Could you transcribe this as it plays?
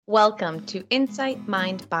Welcome to Insight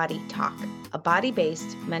Mind Body Talk, a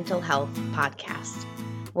body-based mental health podcast.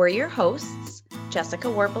 We're your hosts, Jessica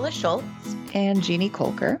Warpala Schultz and Jeannie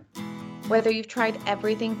Kolker. Whether you've tried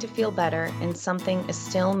everything to feel better and something is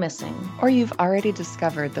still missing, or you've already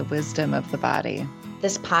discovered the wisdom of the body,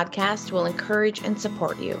 this podcast will encourage and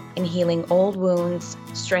support you in healing old wounds,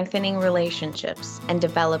 strengthening relationships, and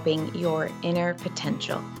developing your inner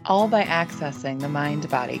potential. All by accessing the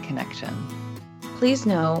mind-body connection. Please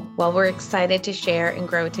know, while we're excited to share and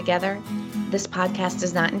grow together, this podcast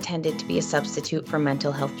is not intended to be a substitute for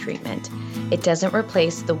mental health treatment. It doesn't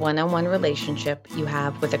replace the one-on-one relationship you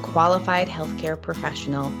have with a qualified healthcare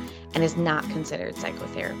professional and is not considered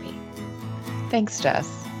psychotherapy. Thanks,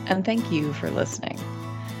 Jess, and thank you for listening.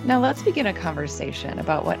 Now let's begin a conversation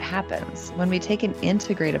about what happens when we take an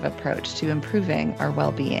integrative approach to improving our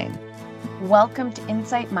well-being. Welcome to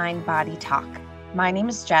Insight Mind Body Talk. My name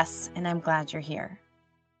is Jess, and I'm glad you're here.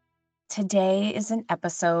 Today is an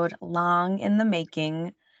episode long in the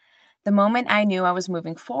making. The moment I knew I was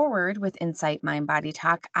moving forward with Insight Mind Body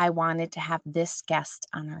Talk, I wanted to have this guest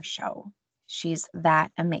on our show. She's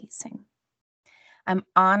that amazing. I'm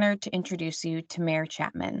honored to introduce you to Mare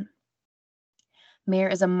Chapman. Mare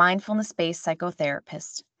is a mindfulness-based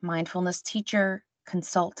psychotherapist, mindfulness teacher,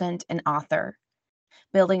 consultant, and author.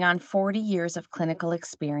 Building on 40 years of clinical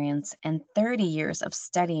experience and 30 years of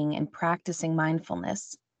studying and practicing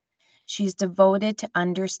mindfulness, she's devoted to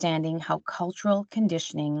understanding how cultural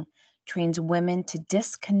conditioning trains women to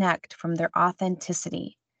disconnect from their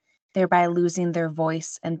authenticity, thereby losing their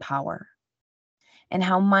voice and power, and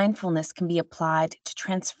how mindfulness can be applied to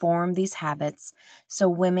transform these habits so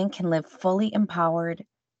women can live fully empowered,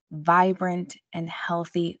 vibrant, and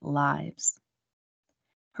healthy lives.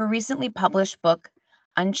 Her recently published book,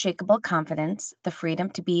 Unshakable Confidence, The Freedom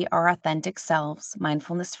to Be Our Authentic Selves,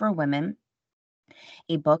 Mindfulness for Women,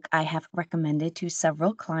 a book I have recommended to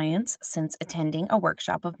several clients since attending a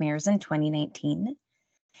workshop of Mare's in 2019,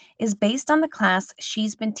 is based on the class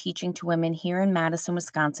she's been teaching to women here in Madison,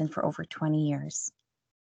 Wisconsin for over 20 years.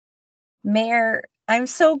 Mare, I'm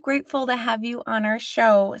so grateful to have you on our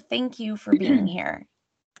show. Thank you for being here.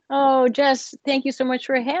 Oh, Jess, thank you so much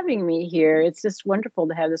for having me here. It's just wonderful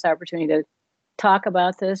to have this opportunity to talk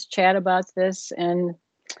about this, chat about this, and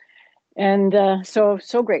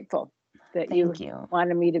so grateful that you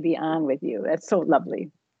wanted me to be on with you. That's so lovely.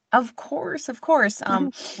 Of course.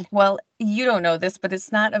 Well, you don't know this, but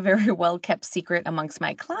it's not a very well-kept secret amongst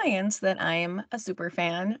my clients that I am a super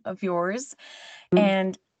fan of yours.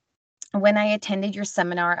 And when I attended your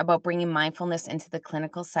seminar about bringing mindfulness into the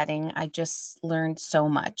clinical setting, I just learned so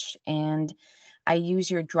much. And I use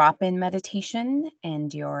your drop-in meditation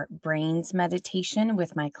and your brains meditation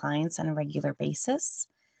with my clients on a regular basis.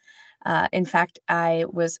 In fact, I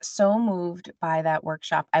was so moved by that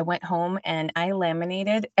workshop. I went home and I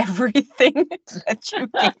laminated everything that you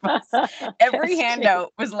gave us. Every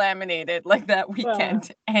handout was laminated like that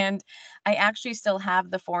weekend. Wow. And I actually still have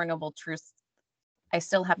the Four Noble Truths. I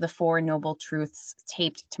still have the Four Noble Truths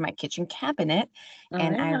taped to my kitchen cabinet,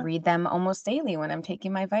 and I read them almost daily when I'm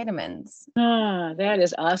taking my vitamins. That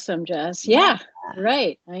is awesome, Jess. Yeah,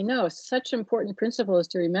 right. I know. Such important principles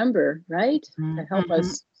to remember, right? To help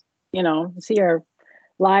us, see our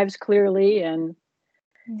lives clearly and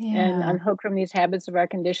unhook from these habits of our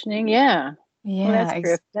conditioning. Yeah. Yeah.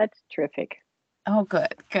 Well, that's terrific. Oh,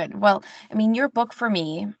 good. Well, I mean, your book for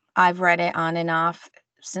me, I've read it on and off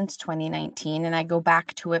since 2019, and I go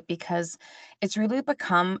back to it because it's really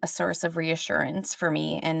become a source of reassurance for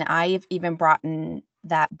me. And I've even brought in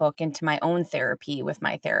that book into my own therapy with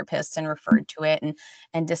my therapist and referred to it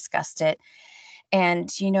and discussed it.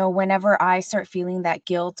 And, whenever I start feeling that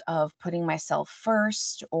guilt of putting myself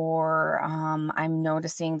first, or I'm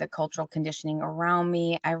noticing the cultural conditioning around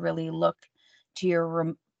me, I really look to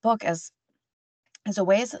your book as a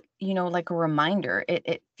way, like a reminder.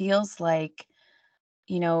 It feels like,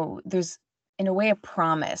 there's in a way a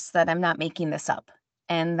promise that I'm not making this up,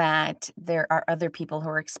 and that there are other people who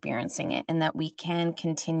are experiencing it, and that we can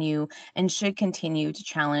continue and should continue to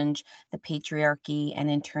challenge the patriarchy and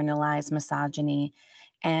internalize misogyny.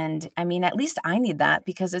 And I mean, at least I need that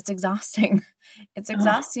because it's exhausting. It's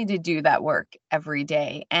exhausting to do that work every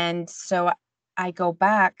day. And so I go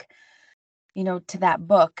back, to that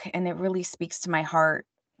book, and it really speaks to my heart,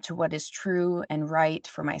 to what is true and right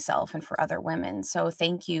for myself and for other women. So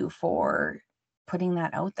thank you for putting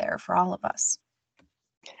that out there for all of us.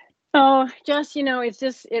 Oh, Jess,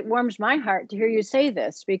 it warms my heart to hear you say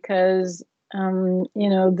this because,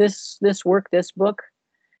 this work, this book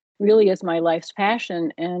really is my life's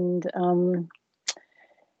passion. And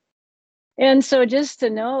And so just to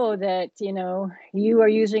know that, you are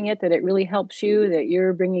using it, that it really helps you, that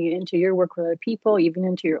you're bringing it into your work with other people, even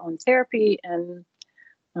into your own therapy. And,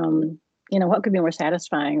 what could be more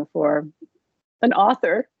satisfying for an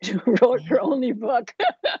author who wrote her only book?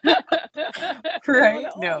 Right?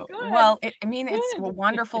 Oh, No. good, Well, it's a good.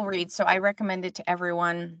 wonderful read. So I recommend it to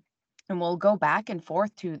everyone. And we'll go back and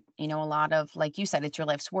forth to, a lot of, like you said, it's your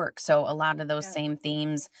life's work. So a lot of those Yeah, same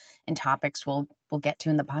themes and topics we'll get to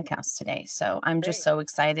in the podcast today. So I'm just great. so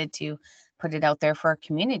excited to put it out there for our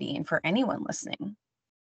community and for anyone listening.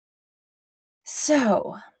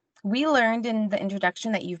 So we learned in the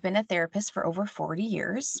introduction that you've been a therapist for over 40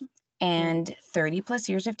 years Mm. and 30 plus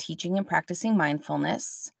years of teaching and practicing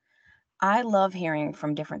mindfulness. I love hearing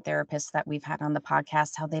from different therapists that we've had on the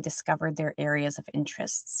podcast how they discovered their areas of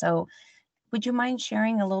interest. So, would you mind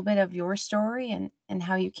sharing a little bit of your story and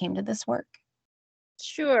how you came to this work?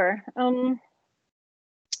 Sure.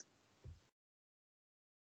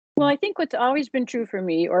 Well, I think what's always been true for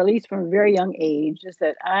me, or at least from a very young age, is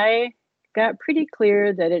that I got pretty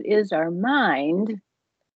clear that it is our mind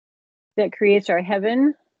that creates our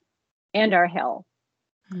heaven and our hell.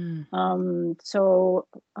 Mm.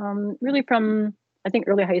 Really from, I think,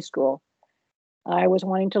 early high school, I was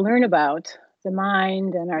wanting to learn about the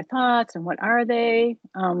mind and our thoughts and what are they.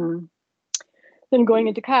 Then going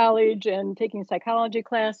into college and taking psychology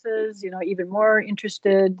classes, even more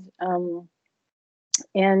interested. On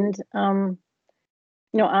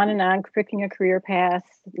and on, picking a career path,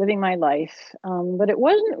 living my life. But it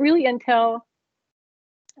wasn't really until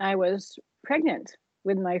I was pregnant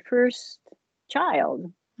with my first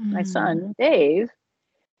child, my Mm. son, Dave,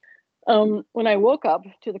 when I woke up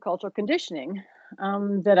to the cultural conditioning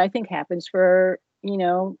that I think happens for,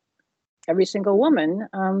 every single woman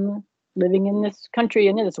living in this country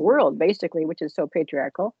and in this world, basically, which is so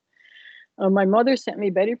patriarchal. My mother sent me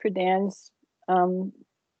Betty Friedan's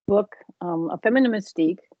book, A Feminine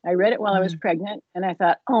Mystique. I read it while I was Mm. pregnant, and I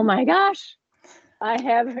thought, oh my gosh, I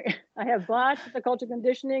have I have bought the cultural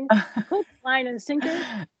conditioning, hook, line, and sinker.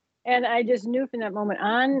 And I just knew from that moment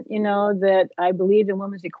on, that I believed in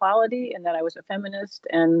women's equality and that I was a feminist,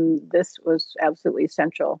 and this was absolutely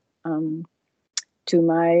essential to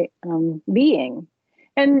my being.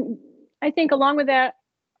 And I think along with that,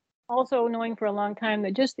 also knowing for a long time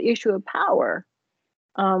that just the issue of power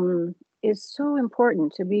um, is so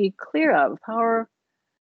important to be clear of. Power,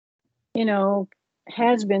 you know,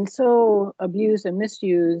 has been so abused and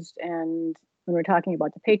misused. And when we're talking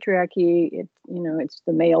about the patriarchy, it's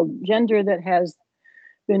the male gender that has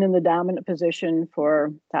been in the dominant position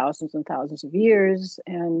for thousands and thousands of years.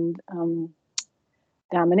 And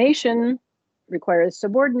domination requires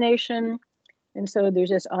subordination. And so there's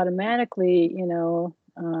just automatically,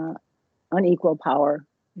 unequal power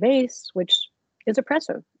base, which is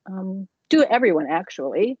oppressive to everyone,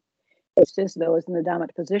 actually. It's just those in the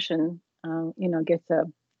dominant position, get to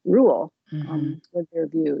rule Mm-hmm. with their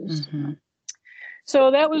views. Mm-hmm.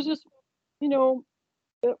 So that was just, it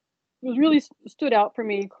was really stood out for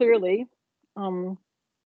me clearly. Um,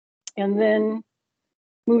 and then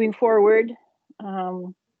moving forward,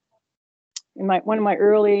 in one of my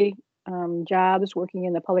early jobs working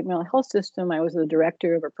in the public mental health system, I was the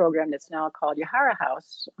director of a program that's now called Yahara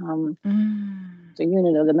House. Mm. It's a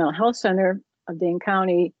unit of the mental health center of Dane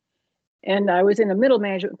County. And I was in a middle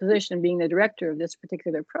management position being the director of this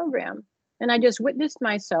particular program. And I just witnessed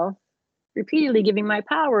myself repeatedly giving my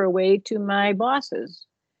power away to my bosses,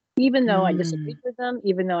 even though I disagreed Mm. with them,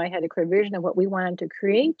 even though I had a clear vision of what we wanted to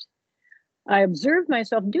create. I observed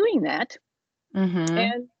myself doing that Mm-hmm.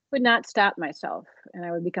 and would not stop myself. And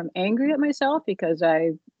I would become angry at myself because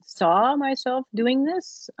I saw myself doing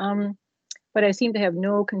this, but I seemed to have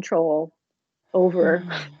no control over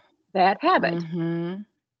that habit. Mm-hmm. Um,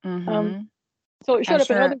 Mm-hmm. so it I'm showed up in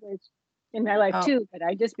sure. other ways in my life Oh, too, but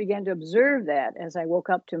I just began to observe that as I woke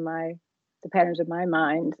up to the patterns of my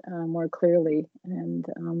mind more clearly. And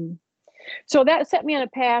so that set me on a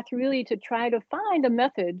path really to try to find a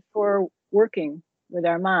method for working with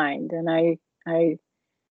our mind. And I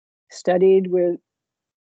studied with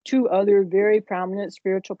two other very prominent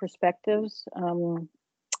spiritual perspectives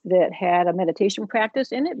that had a meditation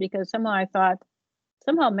practice in it, because somehow I thought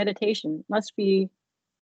somehow meditation must be mm.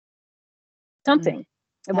 something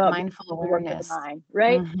That about mindful the work of the awareness. mind,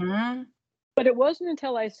 right? Mm-hmm. But it wasn't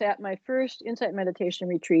until I sat my first insight meditation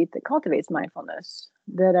retreat that cultivates mindfulness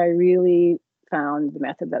that I really found the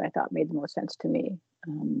method that I thought made the most sense to me.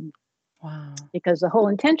 Wow. Because the whole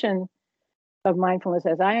intention of mindfulness,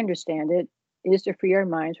 as I understand it, is to free our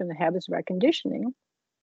minds from the habits of our conditioning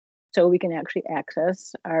so we can actually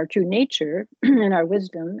access our true nature and our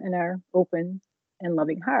wisdom and our open and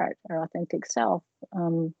loving heart, our authentic self.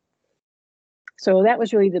 So that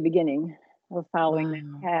was really the beginning of following that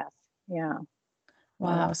Wow. path. Yeah.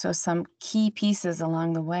 Wow. So some key pieces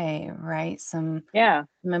along the way, right? Yeah.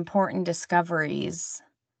 Some important discoveries,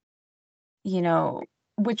 you know,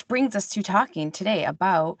 which brings us to talking today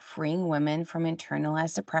about freeing women from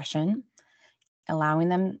internalized oppression, allowing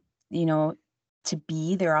them, you know, to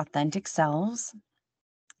be their authentic selves.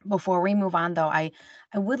 Before we move on, though, I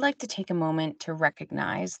would like to take a moment to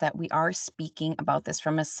recognize that we are speaking about this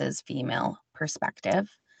from a cis female perspective.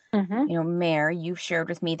 Hmm. Mare, you've shared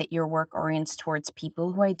with me that your work orients towards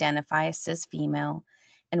people who identify as cis female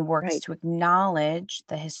and works Right. to acknowledge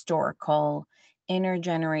the historical,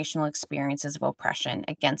 intergenerational experiences of oppression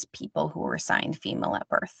against people who were assigned female at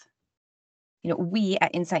birth. We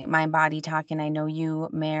at Insight Mind Body Talk, and I know you,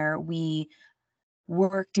 Mare, we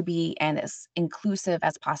work to be and as inclusive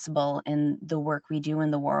as possible in the work we do in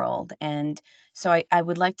the world. And so I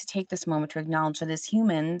would like to take this moment to acknowledge that as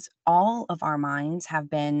humans, all of our minds have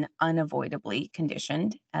been unavoidably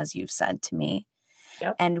conditioned, as you've said to me.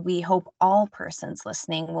 Yep. And we hope all persons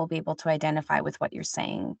listening will be able to identify with what you're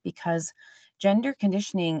saying because gender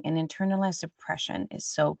conditioning and internalized oppression is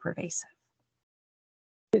so pervasive.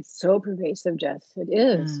 It's so pervasive, Jess. It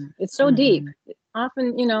is. Mm, It's so deep. mhm,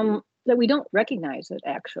 Often, that we don't recognize it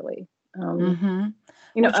actually. Um, mhm.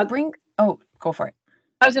 you know, Which uh, bring oh, go for it.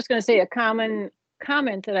 I was just going to say a common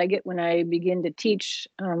comment that I get when I begin to teach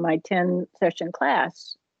my 10 session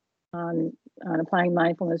class on applying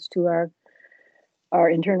mindfulness to our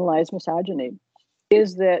internalized misogyny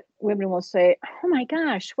is that women will say, "Oh my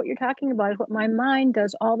gosh, what you're talking about is what my mind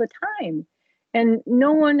does all the time. And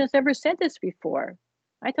no one has ever said this before.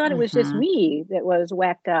 I thought it was just Mhm, me that was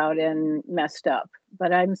whacked out and messed up.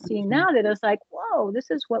 But I'm seeing mhm. now that it's like, whoa,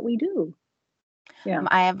 this is what we do." Yeah.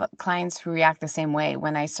 I have clients who react the same way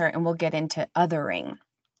when I start, and we'll get into othering.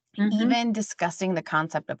 Hmm. Even discussing the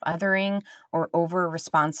concept of othering or over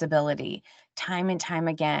responsibility, time and time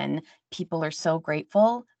again, people are so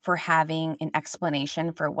grateful for having an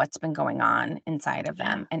explanation for what's been going on inside of Yeah.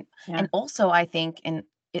 them. And Yeah. and also I think and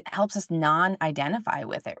it helps us non-identify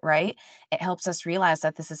with it, right? It helps us realize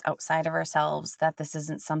that this is outside of ourselves, that this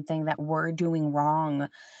isn't something that we're doing wrong,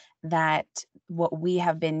 that what we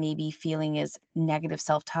have been maybe feeling is negative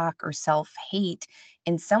self-talk or self-hate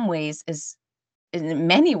in some ways is in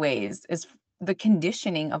many ways is the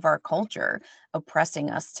conditioning of our culture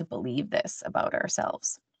oppressing us to believe this about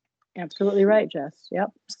ourselves. Absolutely right, Jess.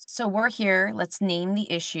 Yep. So we're here, let's name the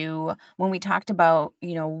issue. When we talked about,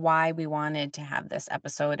 why we wanted to have this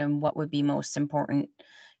episode and what would be most important,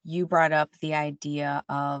 you brought up the idea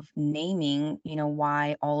of naming,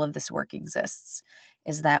 why all of this work exists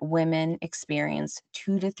is that women experience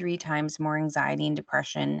 2 to 3 times more anxiety and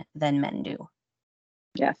depression than men do,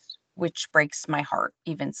 Yes. which breaks my heart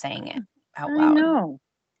even saying it out I loud. know.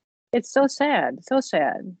 It's so sad. So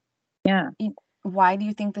sad. Yeah. Why do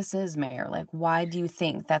you think this is, Mayor? Like, why do you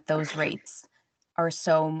think that those rates are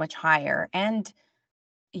so much higher? And,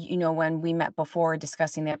 when we met before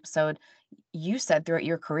discussing the episode, you said throughout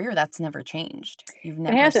your career that's never changed. You've It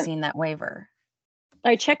never hasn't. seen that waver.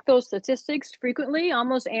 I check those statistics frequently,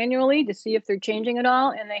 almost annually, to see if they're changing at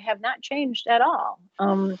all, and they have not changed at all.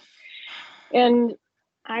 And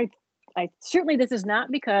I, I certainly this is not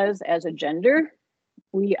because as a gender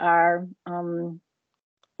we are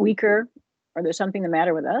weaker or there's something the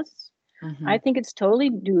matter with us. I Mhm, think it's totally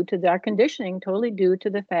due to our conditioning, totally due to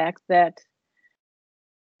the fact that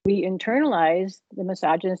we internalize the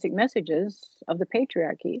misogynistic messages of the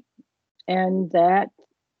patriarchy, and that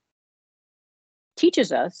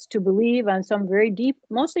teaches us to believe on some very deep,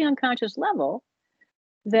 mostly unconscious level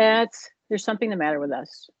that there's something the matter with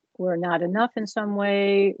us. We're not enough in some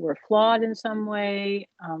way, we're flawed in some way.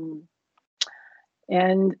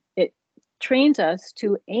 And it trains us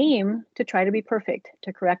to aim to try to be perfect,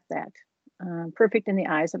 to correct that, perfect in the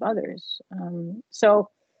eyes of others. So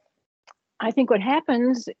I think what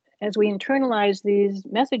happens as we internalize these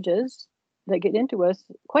messages that get into us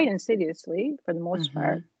quite insidiously, for the most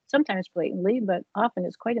part, mhm, sometimes blatantly, but often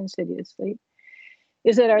it's quite insidiously,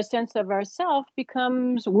 is that our sense of ourself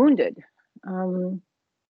becomes wounded. Um,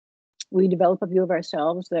 we develop a view of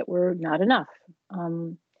ourselves that we're not enough.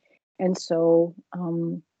 Um, and so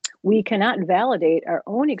we cannot validate our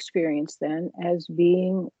own experience then as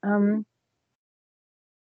being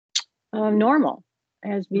normal,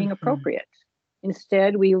 as being mhm, appropriate.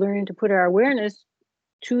 Instead, we learn to put our awareness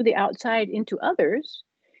to the outside into others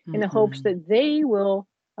in the hopes mhm, that they will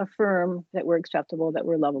affirm that we're acceptable, that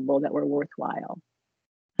we're lovable, that we're worthwhile.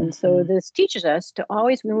 And so mhm, this teaches us to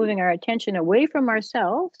always be moving our attention away from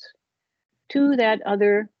ourselves to that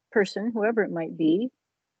other person, whoever it might be,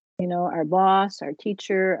 our boss, our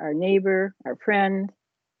teacher, our neighbor, our friend,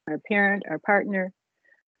 our parent, our partner,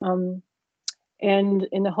 um, and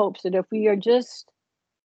in the hopes that if we are just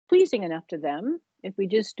pleasing enough to them, if we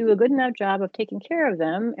just do a good enough job of taking care of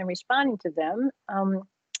them and responding to them,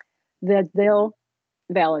 that they'll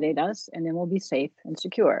validate us and then we'll be safe and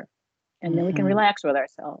secure. And then we can Mhm. relax with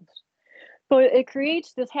ourselves. But it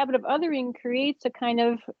creates this habit of othering, creates a kind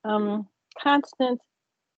of constant,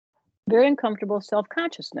 very uncomfortable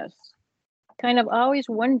self-consciousness, kind of always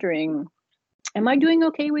wondering, am I doing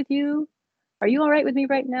okay with you? Are you all right with me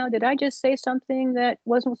right now? Did I just say something that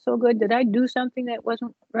wasn't so good? Did I do something that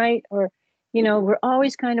wasn't right? Or, we're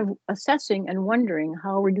always kind of assessing and wondering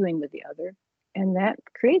how we're doing with the other. And that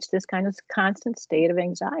creates this kind of constant state of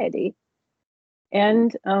anxiety.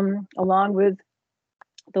 And along with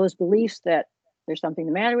those beliefs that there's something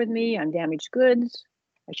the matter with me, I'm damaged goods,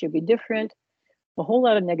 I should be different, a whole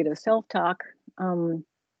lot of negative self-talk,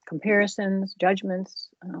 comparisons, judgments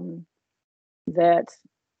that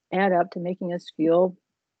add up to making us feel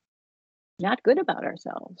not good about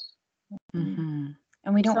ourselves. Mhm.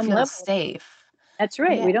 And we On don't some feel level, safe. that's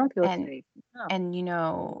right. Yeah. We don't feel And safe. No. and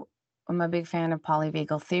I'm a big fan of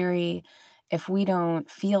polyvagal theory. If we don't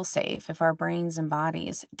feel safe, if our brains and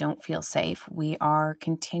bodies don't feel safe, we are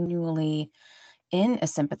continually in a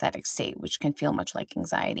sympathetic state, which can feel much like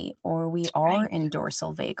anxiety, or we are Right. in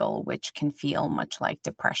dorsal vagal, which can feel much like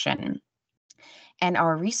depression. And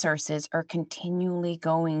our resources are continually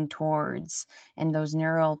going towards, and those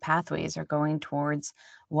neural pathways are going towards,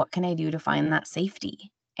 what can I do to find that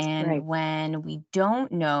safety? Right. And when we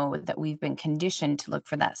don't know that we've been conditioned to look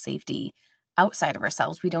for that safety outside of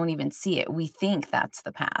ourselves, we don't even see it. We think that's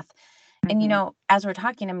the path. And, Hmm. as we're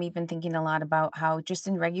talking, I'm even thinking a lot about how just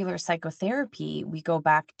in regular psychotherapy, we go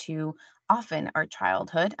back to often our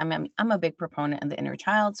childhood. I'm a big proponent of the inner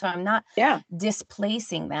child, so I'm not Yeah.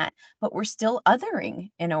 displacing that, but we're still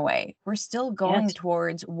othering in a way. We're still going Yes.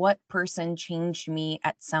 towards what person changed me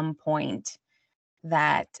at some point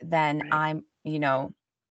that then Right. I'm,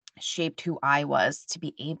 shaped who I was to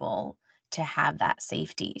be able to have that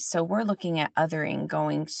safety. So we're looking at othering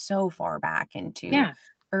going so far back into Yeah.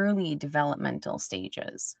 early developmental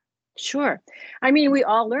stages. Sure. I mean, we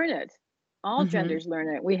all learn it. All Mhm. genders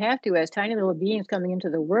learn it. We have to, as tiny little beings coming into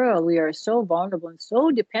the world, we are so vulnerable and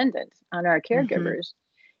so dependent on our Mhm. caregivers.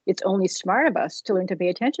 It's only smart of us to learn to pay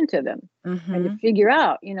attention to them and to Mhm. figure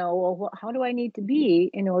out, well, how do I need to be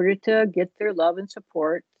in order to get their love and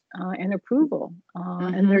support and approval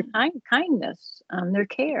and their Mhm. kindness, their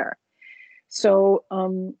care. So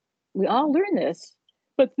we all learn this.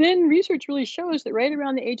 But then research really shows that right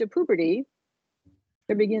around the age of puberty,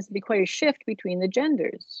 there begins to be quite a shift between the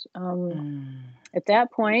genders. Mm. At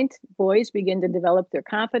that point, boys begin to develop their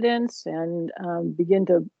confidence and begin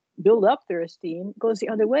to build up their esteem. It goes the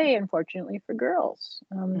other way, unfortunately, for girls.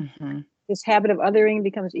 Mhm. This habit of othering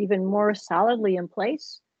becomes even more solidly in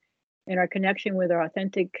place, and our connection with our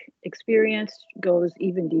authentic experience goes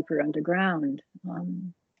even deeper underground.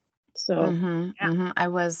 So, Mhm. yeah. Mhm. I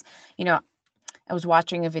was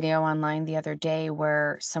watching a video online the other day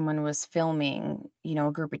where someone was filming,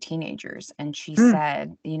 a group of teenagers, and she Mm,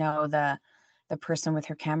 said, the person with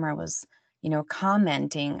her camera was,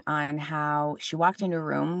 commenting on how she walked into a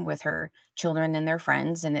room with her children and their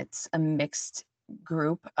friends, and it's a mixed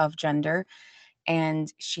group of gender.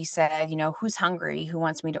 And she said, who's hungry? Who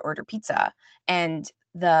wants me to order pizza? And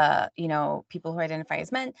the, people who identify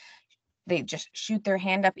as men, they just shoot their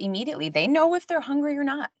hand up immediately. They know if they're hungry or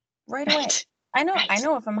not right away. right. I Right.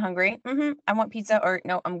 know if I'm hungry. I want pizza, or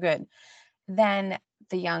no, I'm good. Then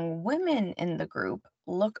the young women in the group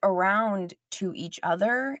look around to each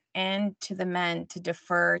other and to the men to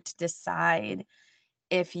defer, to decide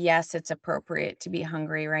if yes, it's appropriate to be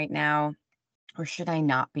hungry right now, or should I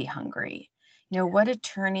not be hungry? What a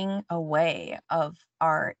turning away of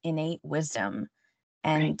our innate wisdom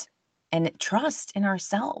Right. and trust in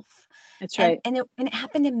ourselves. That's And right. it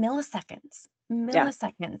happened in Yeah.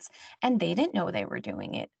 milliseconds, and they didn't know they were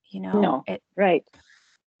doing it, No. it Right.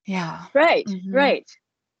 yeah. Right. Mhm. Right.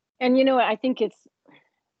 And I think it's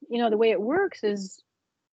the way it works is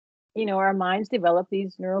our minds develop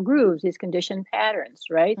these neural grooves, these conditioned patterns,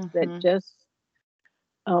 right? That Mhm. just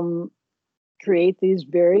um, create these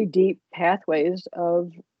very deep pathways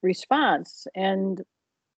of response. And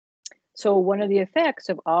so, one of the effects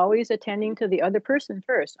of always attending to the other person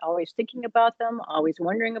first, always thinking about them, always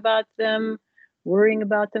wondering about them, worrying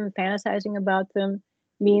about them, fantasizing about them,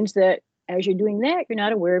 means that as you're doing that, you're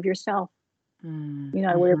not aware of yourself. Mm, You're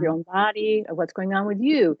not aware of your mhm. own body, of what's going on with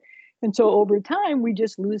you. And so over time, we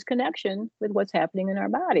just lose connection with what's happening in our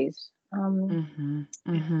bodies. Mm-hmm.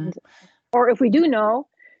 Mm-hmm. And, or if we do know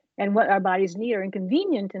and what our bodies need are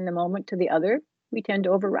inconvenient in the moment to the other, we tend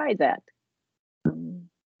to override that. Um,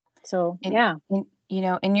 so, And, yeah.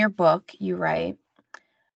 in your book, you write,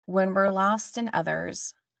 when we're lost in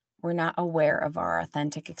others, we're not aware of our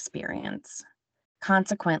authentic experience.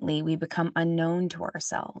 Consequently, we become unknown to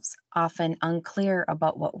ourselves, often unclear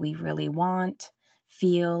about what we really want,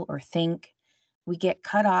 feel, or think. We get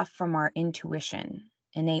cut off from our intuition,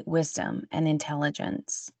 innate wisdom, and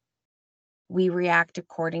intelligence. We react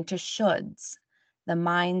according to shoulds, the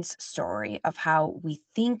mind's story of how we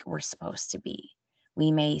think we're supposed to be.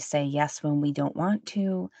 We may say yes when we don't want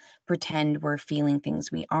to, pretend we're feeling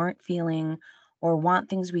things we aren't feeling, or want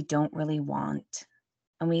things we don't really want.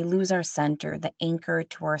 And we lose our center, the anchor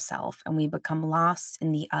to ourself, and we become lost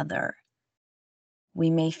in the other. We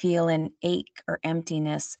may feel an ache or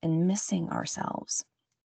emptiness in missing ourselves.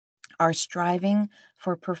 Our striving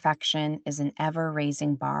for perfection is an ever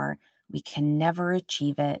raising bar. We can never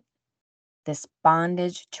achieve it. This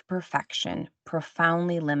bondage to perfection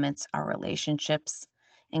profoundly limits our relationships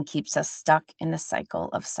and keeps us stuck in a cycle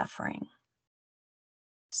of suffering.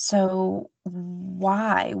 So,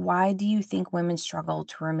 why do you think women struggle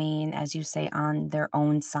to remain, as you say, on their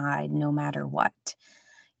own side no matter what?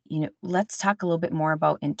 Let's talk a little bit more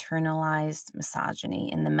about internalized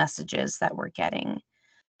misogyny and the messages that we're getting.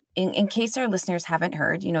 In case our listeners haven't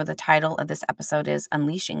heard, the title of this episode is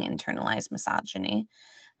Unleashing Internalized Misogyny,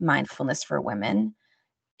 Mindfulness for Women.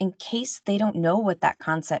 In case they don't know what that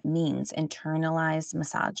concept means, internalized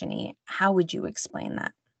misogyny, how would you explain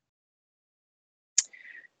that?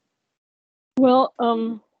 Well,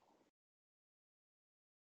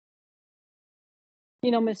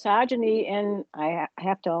 misogyny, and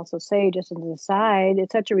have to also say, just as an aside,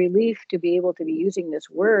 it's such a relief to be able to be using this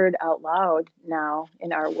word out loud now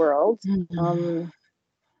in our world. Mhm.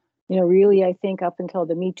 Really, I think up until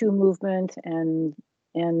the Me Too movement and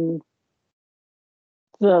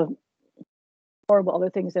the horrible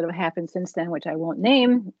other things that have happened since then, which I won't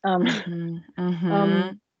name, Mhm.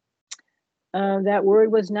 um, Mhm. that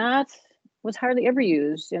word was hardly ever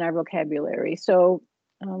used in our vocabulary. So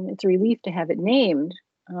it's a relief to have it named,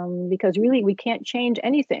 because really we can't change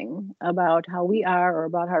anything about how we are or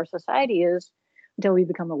about how our society is until we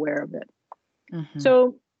become aware of it. Mhm.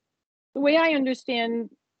 So the way I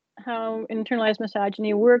understand how internalized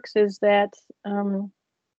misogyny works is that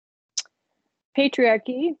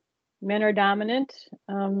patriarchy, men are dominant,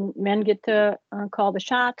 men get to call the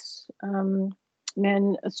shots,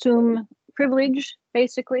 men assume privilege,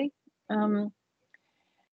 basically. Um,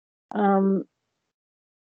 um,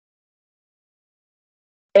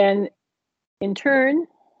 and in turn,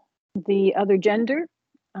 the other gender,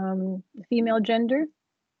 the female gender,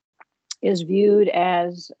 is viewed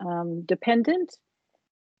as dependent,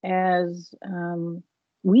 as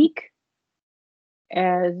weak,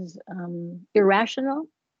 as irrational,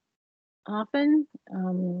 often,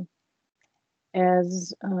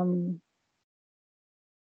 as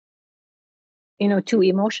too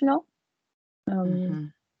emotional. Um,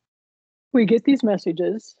 Mhm. we get these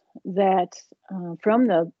messages that from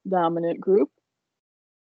the dominant group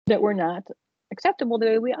that we're not acceptable the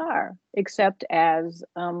way we are, except as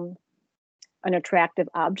an attractive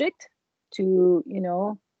object to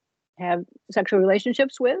have sexual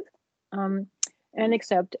relationships with, um, and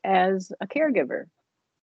except as a caregiver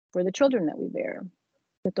for the children that we bear.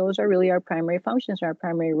 That those are really our primary functions, our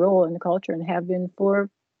primary role in the culture, and have been for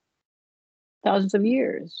thousands of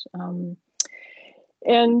years.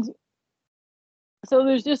 And so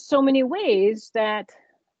there's just so many ways that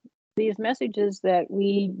these messages that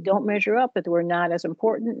we don't measure up, that we're not as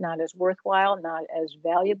important, not as worthwhile, not as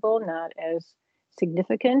valuable, not as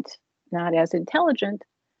significant, not as intelligent,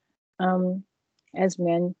 um, as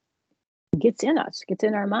men, gets in us, gets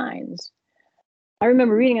in our minds. I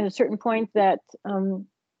remember reading at a certain point that the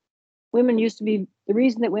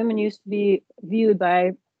reason that women used to be viewed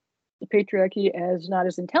by the patriarchy as not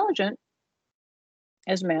as intelligent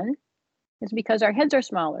as men is because our heads are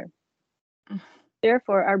smaller.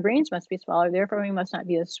 Therefore, our brains must be smaller. Therefore, we must not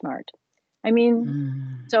be as smart. I mean,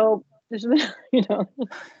 Mm. so there's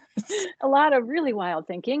a lot of really wild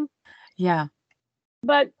thinking. Yeah.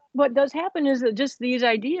 But what does happen is that just these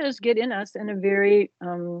ideas get in us in a very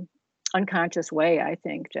unconscious way, I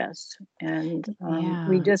think, Jess. And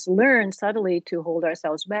we Yeah. just learn subtly to hold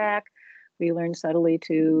ourselves back. We learn subtly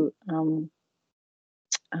to,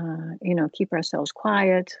 keep ourselves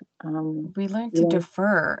quiet. We learn We to learn,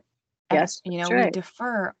 defer. yes, that's We right.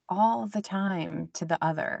 defer all the time to the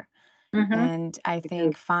other. Mm-hmm. And I We do.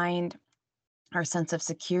 think find our sense of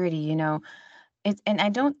security, and I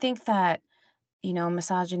don't think that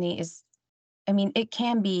misogyny is, I mean, it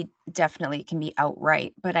can be definitely, it can be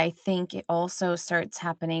outright, but I think it also starts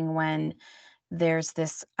happening when there's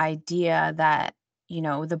this idea that,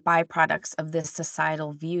 the byproducts of this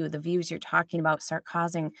societal view, the views you're talking about, start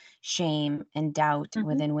causing shame and doubt Mhm.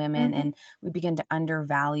 within women. Mhm. And we begin to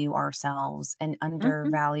undervalue ourselves and Mhm.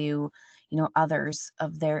 undervalue, others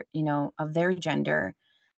of their gender.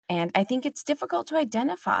 And I think it's difficult to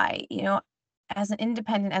identify, as an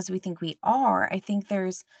independent as we think we are. I think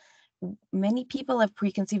there's many people have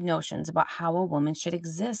preconceived notions about how a woman should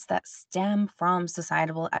exist that stem from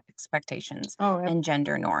societal expectations Oh, and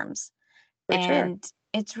gender norms. for sure. And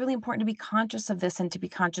it's really important to be conscious of this and to be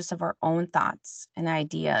conscious of our own thoughts and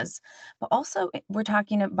ideas. But also, we're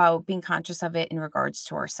talking about being conscious of it in regards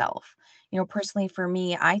to ourselves. Personally, for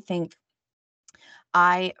me, I think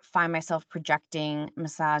I find myself projecting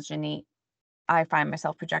misogyny. I find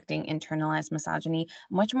myself projecting internalized misogyny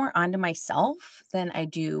much more onto myself than I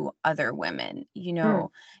do other women. Mm.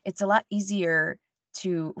 It's a lot easier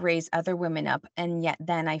to raise other women up. And yet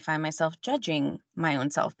then I find myself judging my own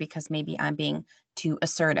self because maybe I'm being too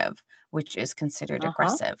assertive, which is considered Uh-huh.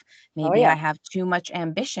 aggressive. Oh, Maybe I yeah. have too much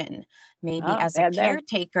ambition. Maybe Oh, as a bad there.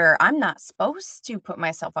 caretaker, I'm not supposed to put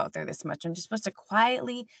myself out there this much. I'm just supposed to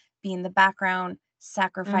quietly be in the background,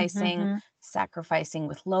 Mhm. sacrificing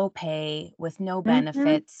with low pay, with no Mhm.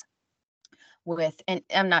 benefits, and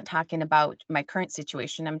I'm not talking about my current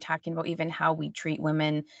situation. I'm talking about even how we treat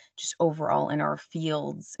women just overall in our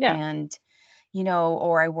fields. Yeah. And,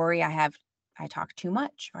 or I worry I talk too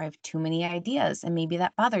much or I have too many ideas and maybe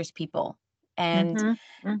that bothers people. And, Mhm.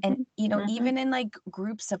 Mhm. Mhm. even in like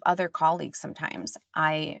groups of other colleagues, sometimes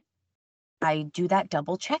I do that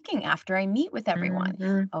double checking after I meet with everyone.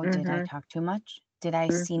 Mhm. Oh, did I Mhm. talk too much? Did I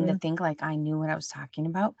seem to Mhm. think like I knew what I was talking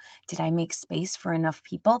about? Did I make space for enough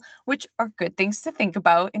people? Which are good things to think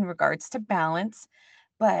about in regards to balance.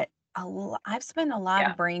 But I've spent a lot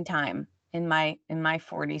Yeah. of brain time in my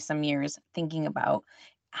 40 some years thinking about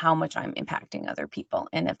how much I'm impacting other people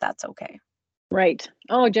and if that's okay. Right.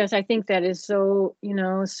 Oh, Jess, I think that is so,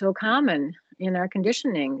 so common in our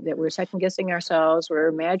conditioning that we're second guessing ourselves. We're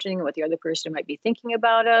imagining what the other person might be thinking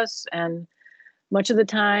about us. And much of the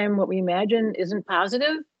time, what we imagine isn't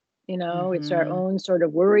positive. It's our Mhm. own sort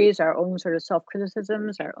of worries, our own sort of self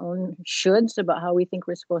criticisms, our own shoulds about how we think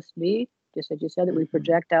we're supposed to be, just as you said, that we Mhm.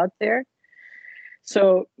 project out there.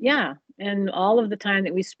 So, yeah. And all of the time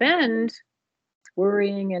that we spend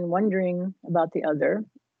worrying and wondering about the other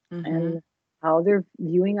Mhm. and how they're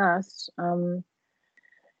viewing us,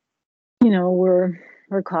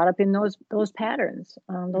 we're caught up in those patterns,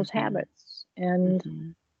 those Mhm. habits, and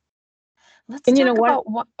Mhm. Let's and talk what about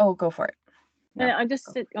what oh, go for it. and No. I just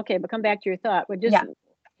Go. said, okay, but come back to your thought. But just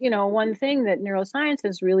Yeah. one thing that neuroscience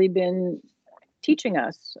has really been teaching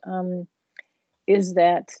us is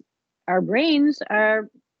that our brains are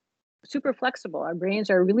super flexible. Our brains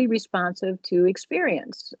are really responsive to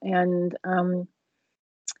experience, and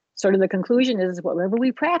sort of the conclusion is whatever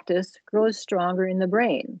we practice grows stronger in the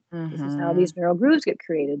brain. This is how Mhm. these neural grooves get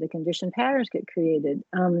created, the conditioned patterns get created.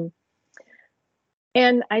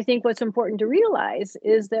 And I think what's important to realize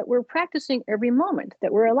is that we're practicing every moment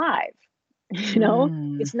that we're alive.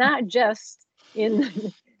 Mm. It's not just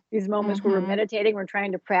in these moments where we're Mhm. meditating, we're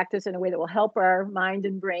trying to practice in a way that will help our mind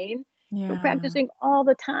and brain. We're Yeah. practicing all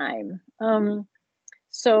the time.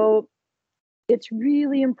 So it's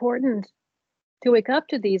really important to wake up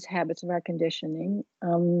to these habits of our conditioning,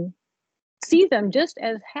 see them just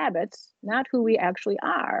as habits, not who we actually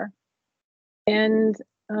are, and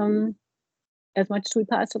um, as much as we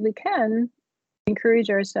possibly can, encourage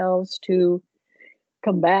ourselves to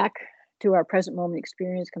come back to our present moment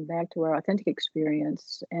experience, come back to our authentic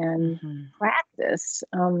experience, and Mhm. practice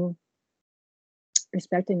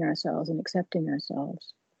respecting ourselves and accepting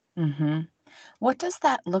ourselves. Mhm. What does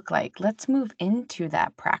that look like? Let's move into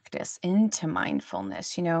that practice, into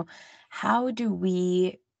mindfulness. How do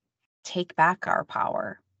we take back our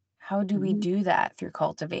power? How do we Mhm. do that through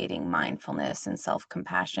cultivating mindfulness and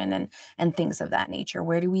self-compassion and things of that nature?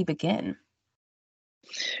 Where do we begin?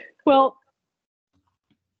 Well,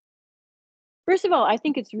 first of all, I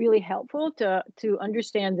think it's really helpful to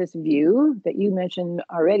understand this view that you mentioned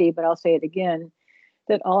already, but I'll say it again,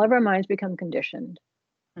 that all of our minds become conditioned.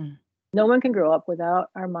 Mm. No one can grow up without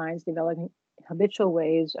our minds developing habitual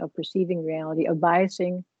ways of perceiving reality, of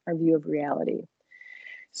biasing our view of reality.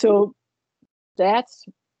 So that's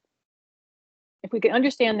if we can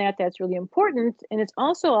understand that, that's really important. And it's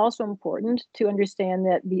also important to understand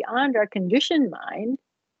that beyond our conditioned mind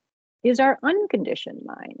is our unconditioned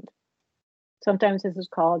mind. Sometimes this is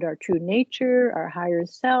called our true nature, our higher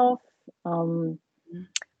self. Um,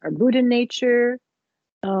 our Buddha nature.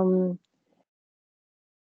 Um,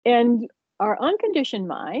 and our unconditioned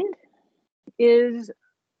mind is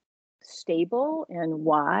stable and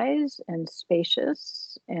wise and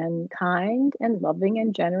spacious and kind and loving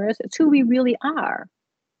and generous. It's who we really are.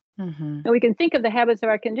 Mm-hmm. And we can think of the habits of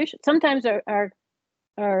our condition. Sometimes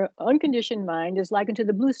our unconditioned mind is likened to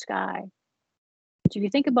the blue sky. But if you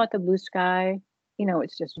think about the blue sky,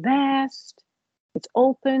 it's just vast, it's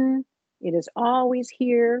open, it is always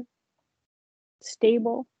here,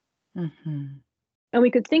 stable. Mm-hmm. And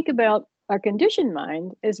we could think about our conditioned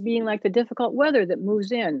mind as being like the difficult weather that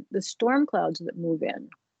moves in, the storm clouds that move in,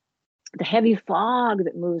 the heavy fog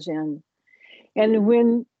that moves in. And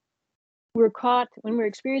when we're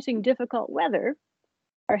experiencing difficult weather,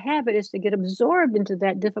 our habit is to get absorbed into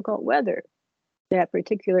that difficult weather, that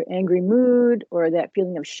particular angry mood or that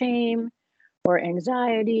feeling of shame or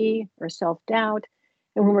anxiety or self-doubt.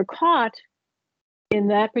 And when we're caught in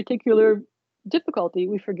that particular difficulty,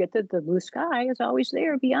 we forget that the blue sky is always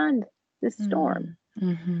there beyond this storm.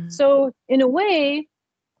 Mm-hmm. So in a way,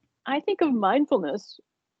 I think of mindfulness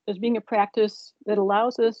as being a practice that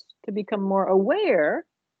allows us to become more aware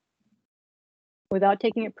without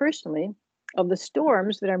taking it personally of the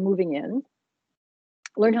storms that are moving in,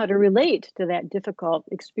 learn how to relate to that difficult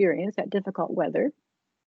experience, that difficult weather.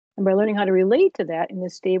 And by learning how to relate to that in a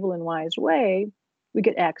stable and wise way, we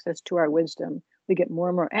get access to our wisdom. We get more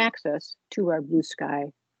and more access to our blue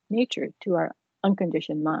sky nature, to our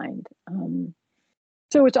unconditioned mind.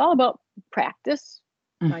 So it's all about practice,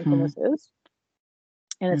 mindfulness is.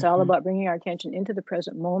 And it's all about bringing our attention into the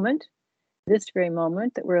present moment, this very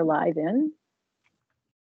moment that we're alive in,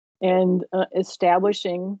 and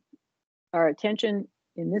establishing our attention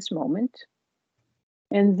in this moment.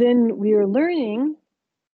 And then we are learning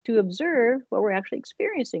to observe what we're actually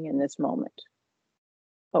experiencing in this moment,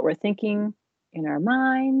 what we're thinking in our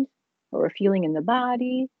mind, what we're feeling in the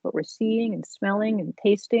body, what we're seeing and smelling and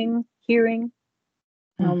tasting, hearing.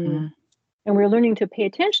 And we're learning to pay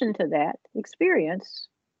attention to that experience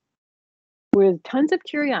with tons of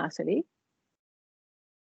curiosity.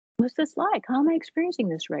 What's this like? How am I experiencing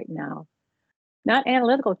this right now? Not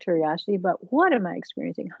analytical curiosity, but what am I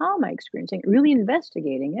experiencing? How am I experiencing it? Really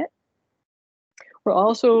investigating it. We're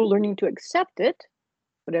also learning to accept it,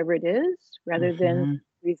 whatever it is, rather than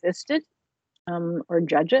resist it or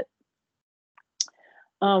judge it.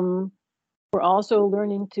 We're also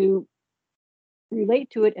learning to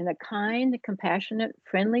relate to it in a kind, compassionate,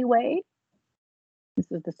 friendly way.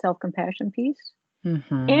 This is the self-compassion piece.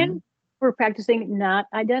 And we're practicing not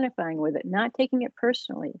identifying with it, not taking it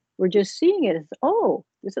personally. We're just seeing it as, oh,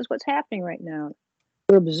 this is what's happening right now.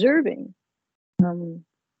 We're observing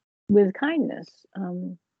with kindness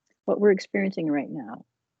what we're experiencing right now.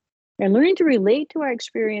 And learning to relate to our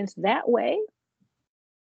experience that way,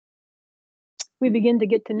 we begin to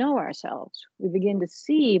get to know ourselves. We begin to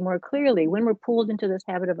see more clearly when we're pulled into this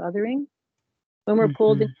habit of othering, when we're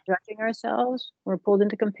pulled into judging ourselves, when we're pulled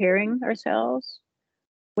into comparing ourselves,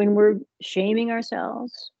 when we're shaming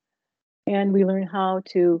ourselves. And we learn how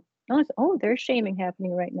to notice, oh, there's shaming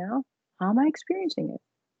happening right now. How am I experiencing it?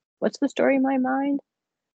 What's the story in my mind?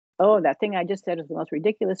 Oh, that thing I just said is the most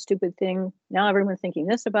ridiculous, stupid thing. Now everyone's thinking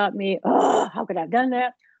this about me. Oh, how could I have done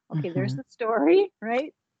that? Okay, there's the story,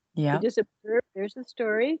 right? Yeah. You just observe, there's the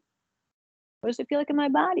story. What does it feel like in my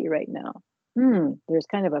body right now? There's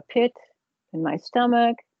kind of a pit in my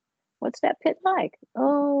stomach. What's that pit like?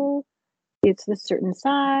 Oh, it's this certain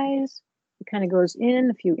size. It kind of goes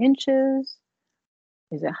in a few inches.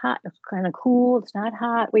 Is it hot? It's kind of cool. It's not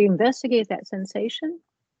hot. We investigate that sensation.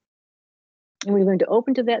 And we learn to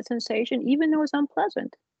open to that sensation, even though it's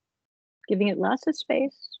unpleasant, giving it lots of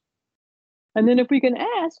space. And then if we can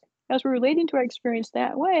ask, as we're relating to our experience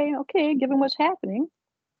that way, okay, given what's happening,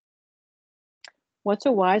 what's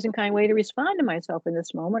a wise and kind way to respond to myself in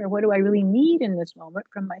this moment? Or what do I really need in this moment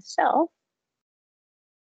from myself?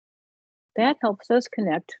 That helps us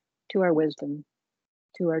connect to our wisdom,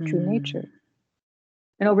 to our true nature.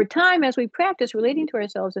 And over time, as we practice relating to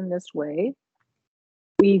ourselves in this way,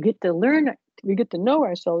 we get to learn, we get to know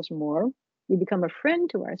ourselves more. We become a friend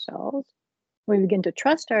to ourselves. We begin to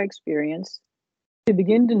trust our experience, to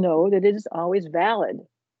begin to know that it is always valid,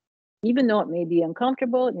 even though it may be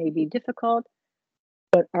uncomfortable, it may be difficult,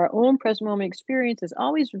 but our own present moment experience is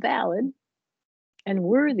always valid and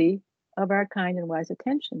worthy of our kind and wise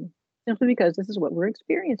attention, simply because this is what we're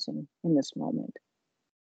experiencing in this moment.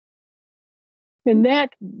 And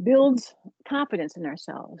that builds confidence in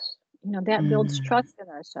ourselves. That builds trust in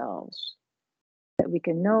ourselves, that we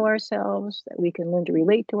can know ourselves, that we can learn to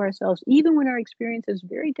relate to ourselves, even when our experience is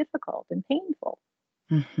very difficult and painful.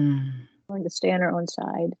 learn to stay on our own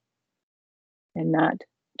side and not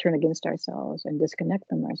turn against ourselves and disconnect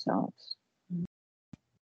from ourselves.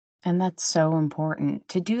 And that's so important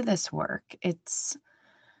to do this work. It's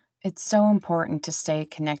so important to stay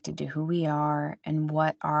connected to who we are and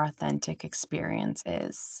what our authentic experience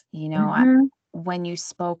is. Mm-hmm. When you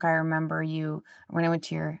spoke, I remember when I went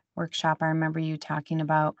to your workshop, I remember you talking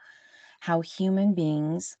about how human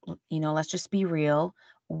beings, let's just be real,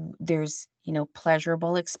 there's,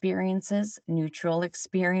 pleasurable experiences, neutral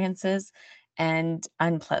experiences, and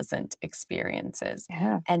unpleasant experiences.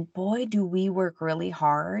 Yeah. And boy, do we work really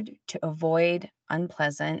hard to avoid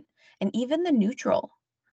unpleasant and even the neutral.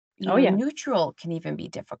 Oh, yeah. Neutral can even be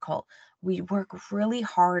difficult. We work really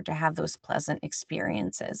hard to have those pleasant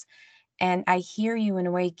experiences. And I hear you in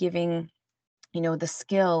a way giving, the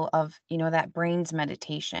skill of, that brain's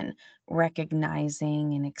meditation,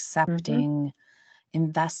 recognizing and Mm-hmm. accepting,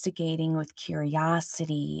 investigating with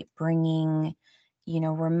curiosity, bringing,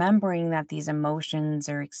 remembering that these emotions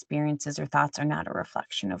or experiences or thoughts are not a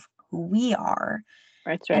reflection of who we are.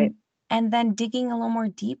 That's right. And then digging a little more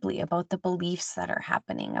deeply about the beliefs that are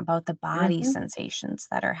happening, about the body Mm-hmm. sensations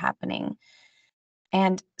that are happening.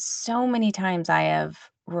 And so many times I have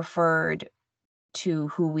referred to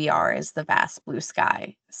who we are as the vast blue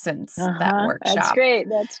sky since that Uh-huh. That's workshop. great.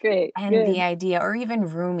 That's great. And the Good. idea, or even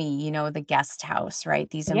Rumi, the guest house, right?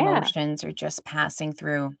 These Yeah. emotions are just passing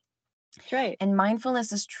through. That's right. And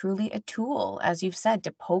mindfulness is truly a tool, as you've said,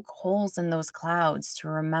 to poke holes in those clouds, to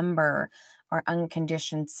remember our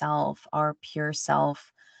unconditioned self, our pure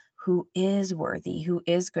self, who is worthy, who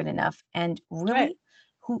is good enough, and That's right. really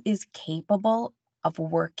who is capable of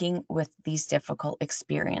working with these difficult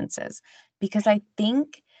experiences. Because I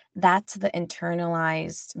think that's the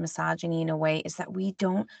internalized misogyny in a way, is that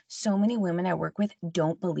so many women I work with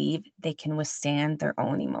don't believe they can withstand their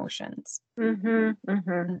own emotions. Mm-hmm.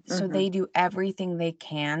 Mm-hmm. So Mm-hmm. they do everything they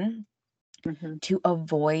can Mm-hmm. to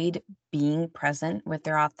avoid being present with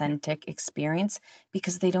their authentic experience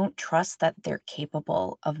because they don't trust that they're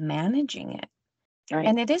capable of managing it. Right.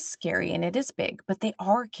 And it is scary and it is big, but they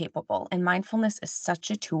are capable. And mindfulness is such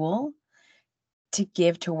a tool to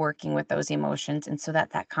give to working with those emotions. And so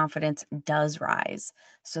that confidence does rise,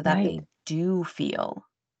 so that Right. they do feel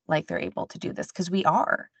like they're able to do this, because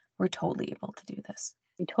we're totally able to do this.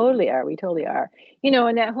 We totally are. We totally are.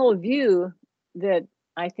 And that whole view that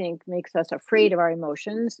I think makes us afraid of our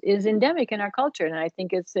emotions is endemic in our culture. And I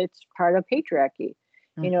think it's part of patriarchy.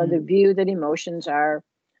 Hmm. The view that emotions are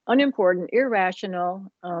unimportant,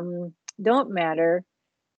 irrational, don't matter.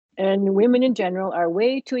 And women in general are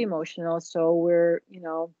way too emotional. So we're,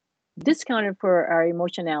 discounted for our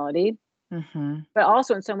emotionality, Hmm. but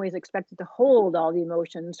also in some ways expected to hold all the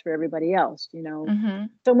emotions for everybody else. Hmm.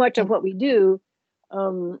 So much of And what we do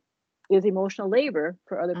um, is emotional labor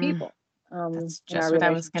for other mm, people that's in our just what I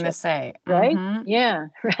was gonna relationships, say. right? Mhm, Yeah,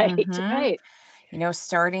 right, mhm. right,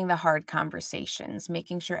 Starting the hard conversations,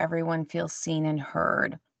 making sure everyone feels seen and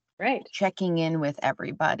heard, right. checking in with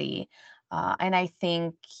everybody. And I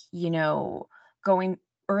think, you know, going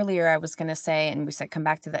earlier, I was gonna say, and we said come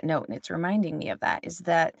back to that note, and it's reminding me of that, is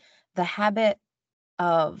that the habit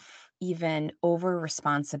of even over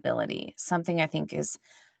responsibility, something I think is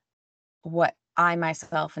what I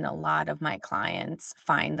myself and a lot of my clients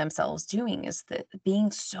find themselves doing, is that being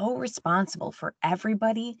so responsible for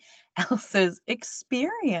everybody else's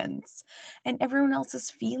experience and everyone else's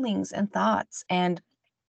feelings and thoughts. And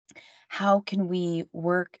how can we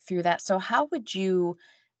work through that? So,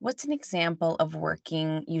 what's an example of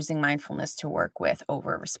working using mindfulness to work with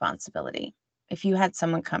over responsibility? If you had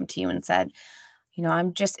someone come to you and said,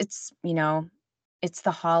 it's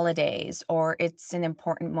the holidays, or it's an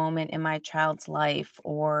important moment in my child's life,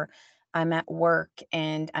 or I'm at work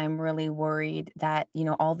and I'm really worried that,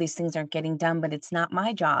 all these things aren't getting done, but it's not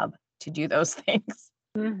my job to do those things.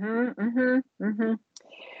 Mm-hmm, mm-hmm, mm-hmm.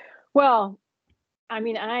 Well, I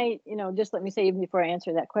mean, just let me say, even before I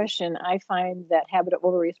answer that question, I find that habit of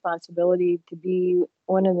over responsibility to be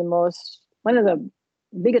one of the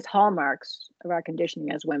biggest hallmarks of our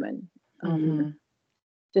conditioning as women. Um, Mhm.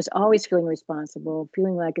 just always feeling responsible,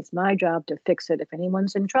 feeling like it's my job to fix it. If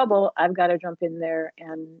anyone's in trouble, I've got to jump in there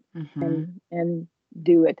and Mhm. and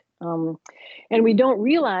do it. And we don't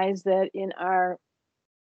realize that in our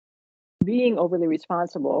being overly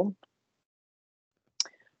responsible,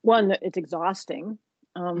 one, that it's exhausting.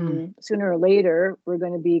 Mm. Sooner or later, we're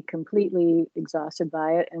going to be completely exhausted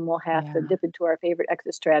by it, and we'll have to Yeah. dip into our favorite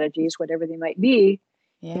exit strategies, whatever they might be.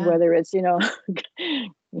 Yeah. Whether it's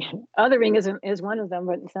othering is one of them,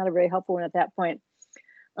 but it's not a very helpful one at that point.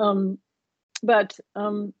 But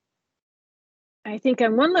I think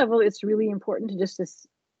on one level, it's really important to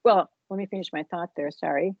well, let me finish my thought there.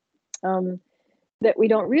 Sorry. Um, that we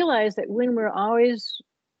don't realize that when we're always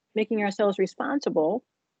making ourselves responsible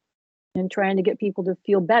and trying to get people to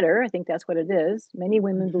feel better, I think that's what it is. Many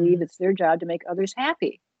women believe it's their job to make others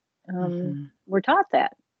happy. We're taught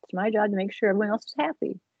that it's my job to make sure everyone else is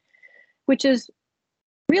happy, which is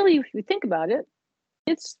really, if you think about it,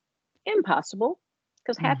 it's impossible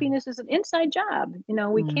because happiness is an inside job.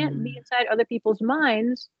 We can't be inside other people's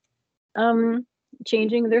minds,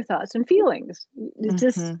 changing their thoughts and feelings. It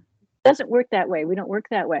just doesn't work that way. We don't work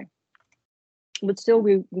that way. But still,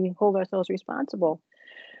 we hold ourselves responsible.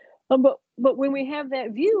 But when we have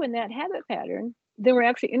that view and that habit pattern, then we're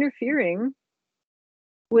actually interfering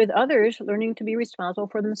with others learning to be responsible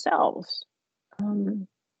for themselves.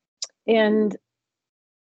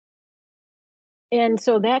 And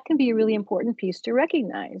so that can be a really important piece to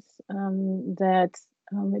recognize, that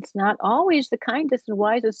it's not always the kindest and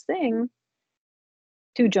wisest thing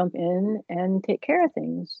to jump in and take care of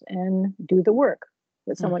things and do the work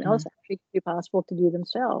that someone else actually could be possible to do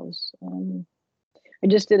themselves. I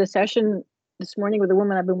just did a session this morning with a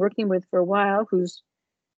woman I've been working with for a while who's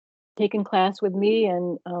taken class with me,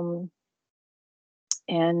 and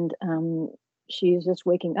she's just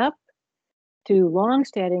waking up to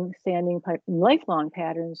lifelong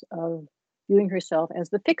patterns of viewing herself as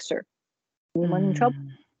the fixer. When in trouble,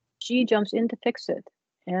 she jumps in to fix it.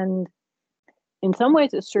 And in some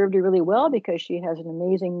ways, it served her really well because she has an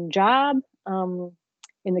amazing job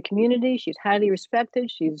in the community. She's highly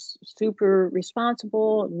respected. She's super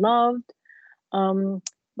responsible, loved.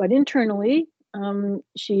 But internally,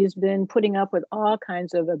 she's been putting up with all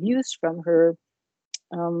kinds of abuse from her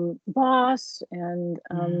boss and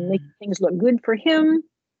making things look good for him,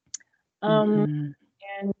 and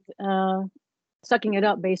sucking it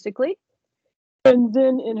up, basically. And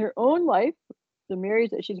then in her own life, the marriage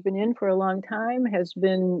that she's been in for a long time has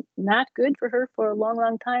been not good for her for a long,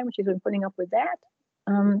 long time. She's been putting up with that,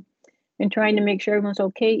 and trying to make sure everyone's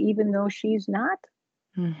okay, even though she's not.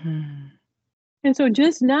 And so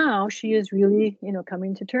just now she is really,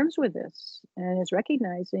 coming to terms with this and is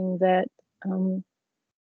recognizing that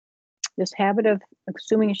this habit of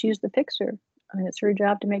assuming she's the fixer and it's her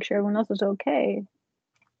job to make sure everyone else is okay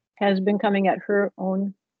has been coming at her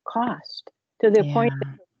own cost, to the point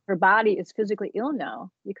that her body is physically ill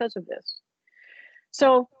now because of this.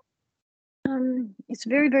 So it's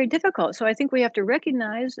very, very difficult. So I think we have to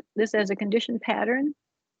recognize this as a conditioned pattern.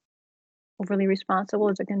 Overly responsible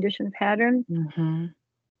is a conditioned pattern.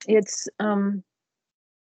 It's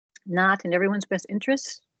not in everyone's best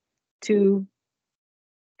interest to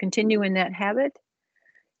continue in that habit,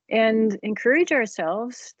 and encourage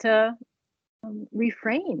ourselves to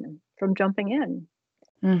refrain from jumping in,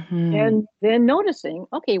 and then noticing,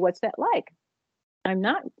 okay, what's that like? I'm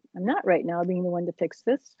not right now being the one to fix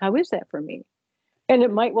this. How is that for me? And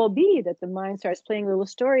it might well be that the mind starts playing little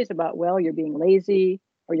stories about, well, you're being lazy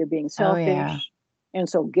or you're being selfish, and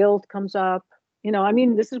so guilt comes up.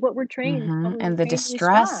 This is what we're trained. And the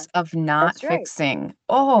distress of not fixing.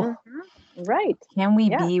 Oh, right. Can we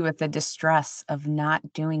be with the distress of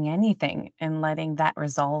not doing anything and letting that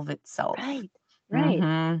resolve itself?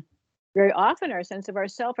 Right. Very often our sense of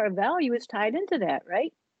ourself, our value is tied into that,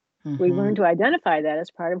 right? We learn to identify that as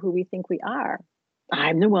part of who we think we are.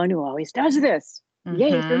 I'm the one who always does this.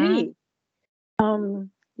 Yay for me.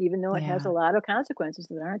 Even though it has a lot of consequences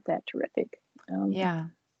that aren't that terrific.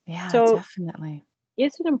 So definitely.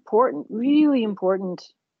 It's an important, really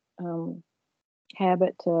important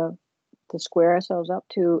habit to square ourselves up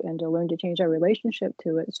to, and to learn to change our relationship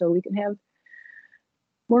to it so we can have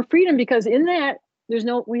more freedom, because in that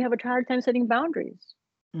we have a hard time setting boundaries.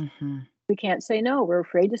 We can't say no. We're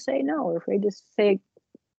afraid to say no. We're afraid to say,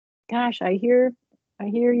 gosh, I hear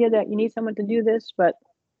you that you need someone to do this, but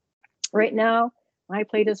right now my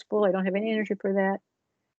plate is full. I don't have any energy for that.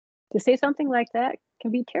 To say something like that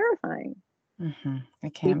can be terrifying.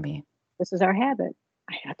 It can be. This is our habit.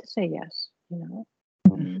 I have to say yes,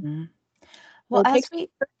 Well,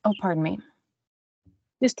 pardon me.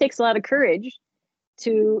 This takes a lot of courage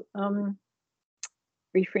to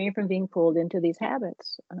refrain from being pulled into these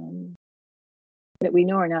habits that we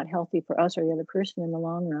know are not healthy for us or the other person in the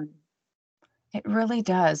long run. It really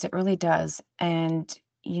does. It really does. And,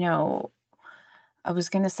 I was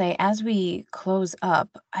going to say, as we close up,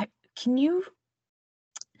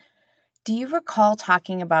 do you recall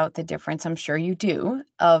talking about the difference, I'm sure you do,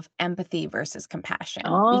 of empathy versus compassion?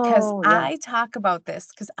 Because I talk about this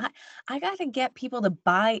because I got to get people to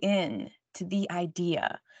buy in to the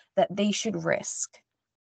idea that they should risk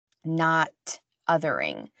not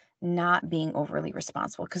othering, not being overly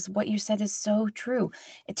responsible. Because what you said is so true.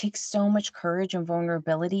 It takes so much courage and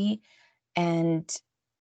vulnerability And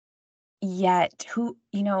yet,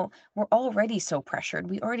 we're already so pressured.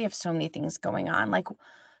 We already have so many things going on. Like,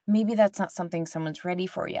 maybe that's not something someone's ready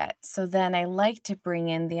for yet. So then I like to bring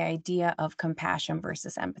in the idea of compassion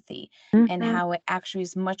versus empathy, and Mm-hmm. how it actually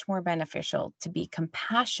is much more beneficial to be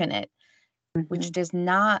compassionate, Mm-hmm. which does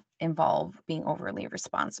not involve being overly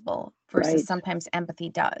responsible, versus Right. sometimes empathy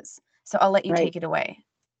does. So I'll let you Right. take it away.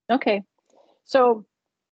 Okay. So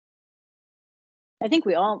I think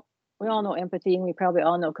we all know empathy, and we probably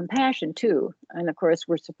all know compassion too. And of course,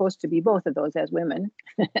 we're supposed to be both of those as women,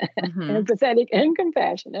 Mhm. empathetic and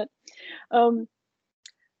compassionate. Um,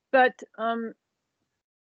 but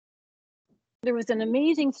there was an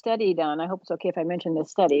amazing study done. I hope it's okay if I mention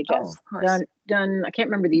this study, Oh, Jess. of course. Done. I can't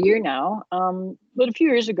remember the year now, but a few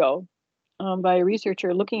years ago, by a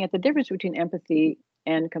researcher looking at the difference between empathy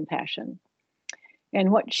and compassion.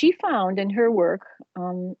 And what she found in her work,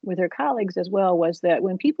 with her colleagues as well, was that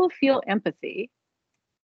when people feel empathy,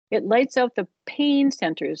 it lights up the pain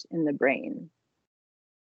centers in the brain.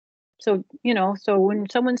 So when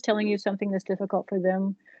someone's telling you something that's difficult for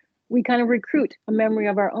them, we kind of recruit a memory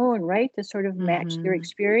of our own, right? To sort of match their Mhm.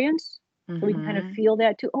 experience. So we can kind of Mhm. feel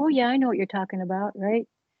that too. Oh, yeah, I know what you're talking about, right?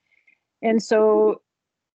 And so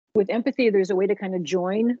with empathy, there's a way to kind of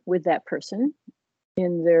join with that person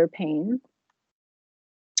in their pain.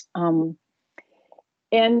 Um,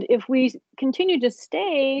 and if we continue to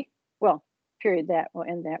stay, well, period, that will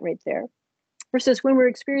end that right there. Versus when we're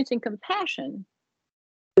experiencing compassion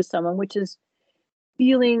with someone, which is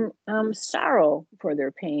feeling sorrow for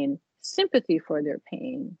their pain, sympathy for their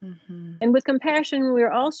pain. Mhm. And with compassion,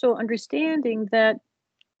 we're also understanding that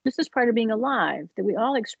this is part of being alive, that we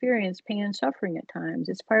all experience pain and suffering at times.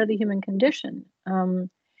 It's part of the human condition.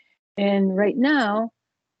 And right now,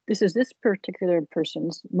 this is this particular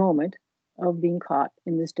person's moment of being caught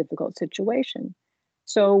in this difficult situation.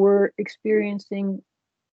 So we're experiencing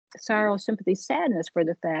sorrow, sympathy, sadness for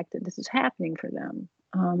the fact that this is happening for them.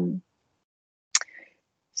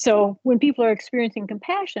 So when people are experiencing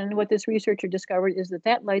compassion, what this researcher discovered is that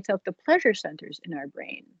that lights up the pleasure centers in our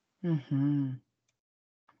brain. Mhm.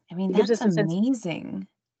 I mean, It gives that's us a sense, amazing.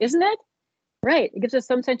 isn't it? Right. It gives us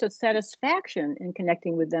some sense of satisfaction in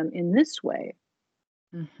connecting with them in this way.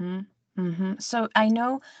 Mhm. Mhm. So I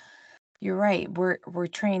know you're right. We're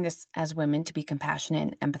trained as women to be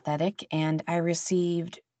compassionate and empathetic, and I've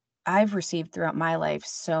received throughout my life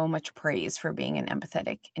so much praise for being an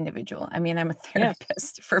empathetic individual. I mean, I'm a Yes.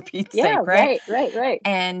 therapist for Pete's Yeah, sake, right? right, right, right.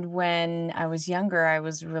 And when I was younger, I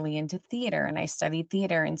was really into theater and I studied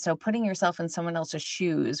theater, and so putting yourself in someone else's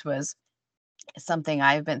shoes was something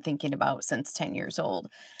I've been thinking about since 10 years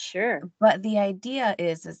old. Sure. But the idea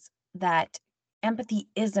is that empathy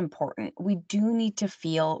is important. We do need to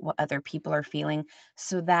feel what other people are feeling,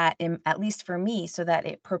 so that, at least for me, so that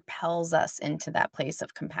it propels us into that place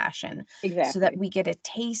of compassion, so that Exactly. we get a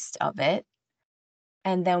taste of it,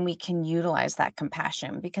 and then we can utilize that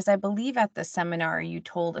compassion. Because I believe at the seminar you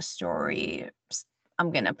told a story,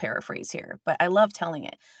 I'm going to paraphrase here, but I love telling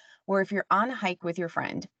it, where if you're on a hike with your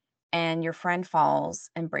friend and your friend falls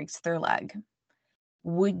and breaks their leg,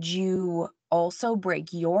 would you also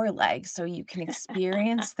break your leg so you can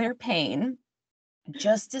experience their pain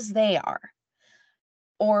just as they are?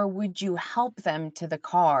 Or would you help them to the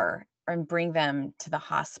car and bring them to the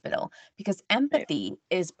hospital? Because Right. empathy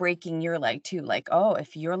is breaking your leg too. Like, oh,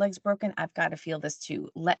 if your leg's broken, I've got to feel this too.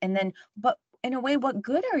 And then, but in a way, what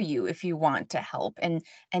good are you if you want to help and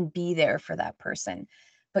be there for that person?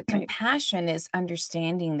 But Right. compassion is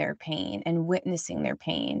understanding their pain and witnessing their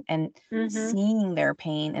pain and Mm-hmm. seeing their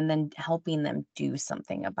pain and then helping them do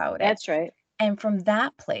something about it. That's right. And from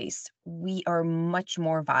that place, we are much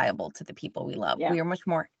more viable to the people we love. Yeah. We are much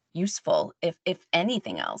more useful, if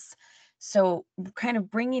anything else. So, kind of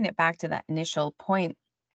bringing it back to that initial point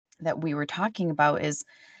that we were talking about is,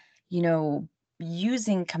 you know,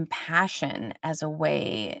 using compassion as a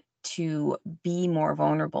way to be more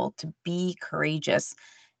vulnerable, to be courageous,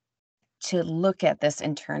 to look at this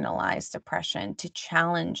internalized oppression, to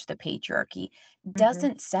challenge the patriarchy, Mm-hmm.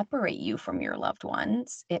 doesn't separate you from your loved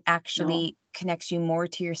ones. It No, actually connects you more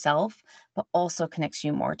to yourself, but also connects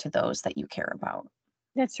you more to those that you care about.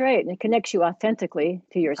 that's right. It connects you authentically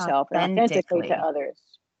to yourself and authentically to Authentically. others.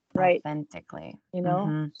 Right. Authentically. You know,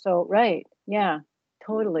 Mhm. so right. Yeah,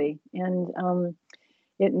 totally. And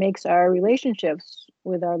it makes our relationships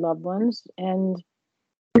with our loved ones and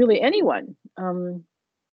really anyone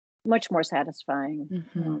much more satisfying,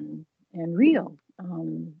 Mhm. and real.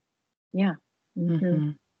 Yeah. Hmm.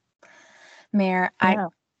 Mhm. Mayor, I Yeah.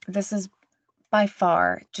 this is by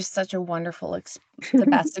far just such a wonderful the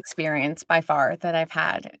best experience by far that I've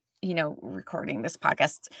had. recording this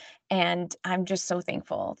podcast. And I'm just so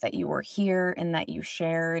thankful that you were here and that you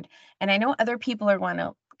shared. And I know other people are going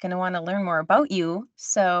to want to learn more about you.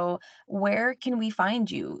 So where can we find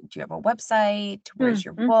you? Do you have a website? Where's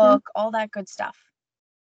your book? All that good stuff.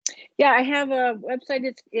 Yeah, I have a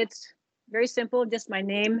website. It's very simple. Just my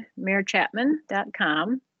name,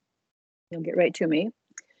 marechapman.com. You'll get right to me.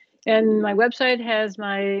 And my website has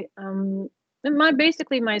my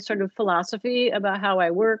basically my sort of philosophy about how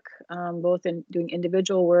I work, both in doing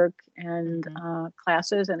individual work and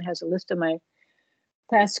classes, and it has a list of my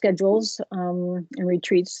class schedules and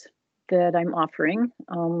retreats that I'm offering.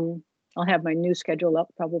 I'll have my new schedule up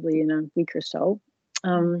probably in a week or so.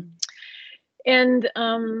 And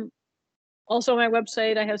also my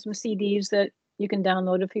website, I have some CDs that you can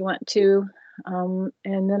download if you want to. And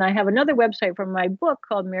then I have another website for my book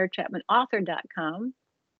called marechapmanauthor.com,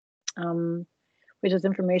 which is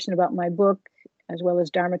information about my book, as well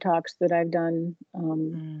as Dharma talks that I've done.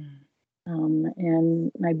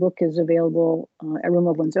 And my book is available at Room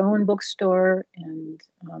of One's Own bookstore, and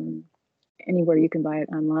anywhere you can buy it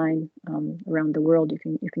online around the world,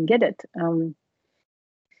 you can get it.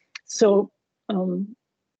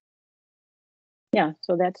 Yeah,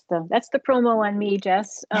 so that's the promo on me,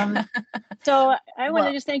 Jess. So I want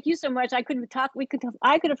to just thank you so much. I could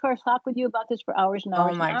of course talk with you about this for hours and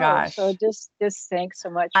hours. Oh my gosh! So just thanks so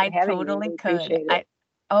much for having me. Totally could.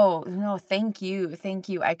 Oh no, thank you.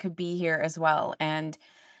 I could be here as well, and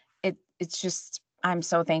it's just I'm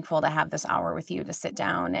so thankful to have this hour with you to sit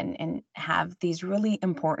down and have these really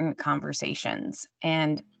important conversations.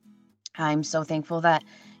 And I'm so thankful that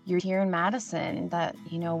you're here in Madison, that,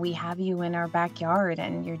 we have you in our backyard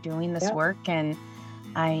and you're doing this work. And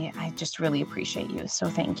I just really appreciate you. So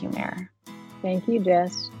thank you, Mare. Thank you,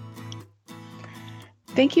 Jess.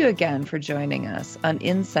 Thank you again for joining us on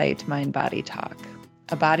Insight Mind Body Talk,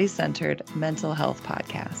 a body-centered mental health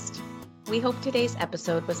podcast. We hope today's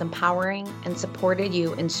episode was empowering and supported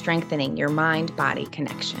you in strengthening your mind-body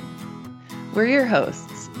connection. We're your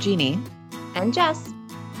hosts, Jeannie and Jess.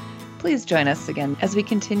 Please join us again as we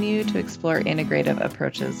continue to explore integrative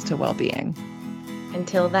approaches to well-being.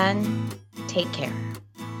 Until then, take care.